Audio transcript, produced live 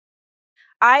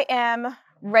I am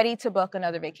ready to book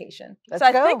another vacation. Let's so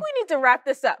I go. think we need to wrap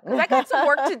this up because I got some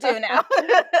work to do now.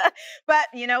 But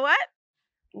you know what?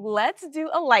 Let's do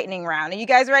a lightning round. Are you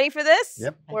guys ready for this?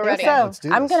 Yep. We're ready. So. Let's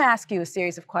do I'm this. going to ask you a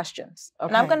series of questions. Okay.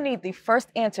 And I'm going to need the first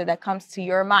answer that comes to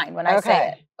your mind when I say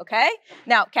it. Okay?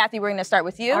 Now, Cathy, we're going to start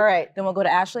with you. All right. Then we'll go to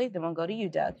Ashley. Then we'll go to you,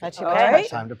 Doug. Got you. All Okay. right?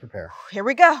 Time to prepare. Here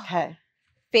we go. Okay.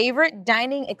 Favorite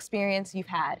dining experience you've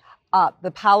had?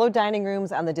 The Palo dining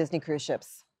rooms on the Disney cruise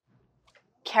ships.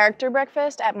 Character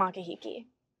breakfast at Makahiki.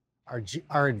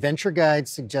 Our adventure guide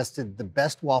suggested the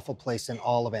best waffle place in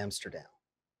all of Amsterdam.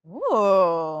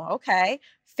 Ooh, okay.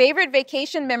 Favorite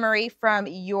vacation memory from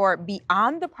your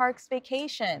Beyond the Parks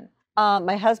vacation?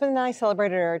 My husband and I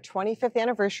celebrated our 25th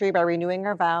anniversary by renewing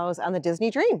our vows on the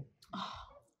Disney Dream.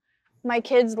 My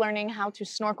kids learning how to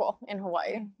snorkel in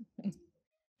Hawaii.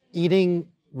 Eating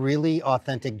really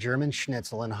authentic German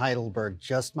schnitzel in Heidelberg,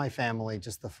 just my family,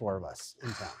 just the 4 of us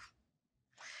in town.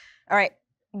 All right.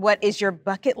 What is your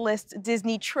bucket list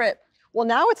Disney trip? Well,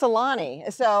 now it's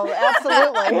Aulani, so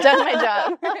absolutely. I've done my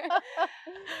job.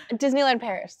 Disneyland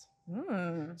Paris.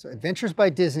 So Adventures by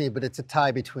Disney, but it's a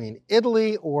tie between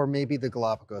Italy or maybe the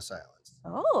Galapagos Islands.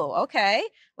 Oh, okay.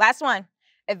 Last one.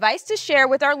 Advice to share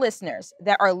with our listeners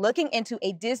that are looking into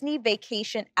a Disney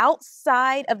vacation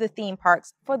outside of the theme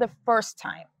parks for the first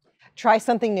time. Try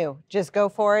something new. Just go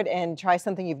for it and try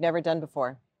something you've never done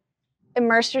before.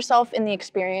 Immerse yourself in the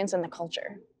experience and the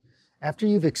culture. After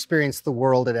you've experienced the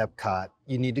world at Epcot,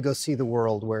 you need to go see the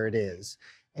world where it is.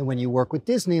 And when you work with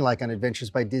Disney, like on Adventures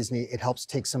by Disney, it helps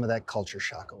take some of that culture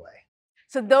shock away.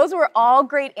 So those were all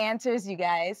great answers, you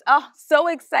guys. Oh, so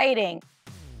exciting.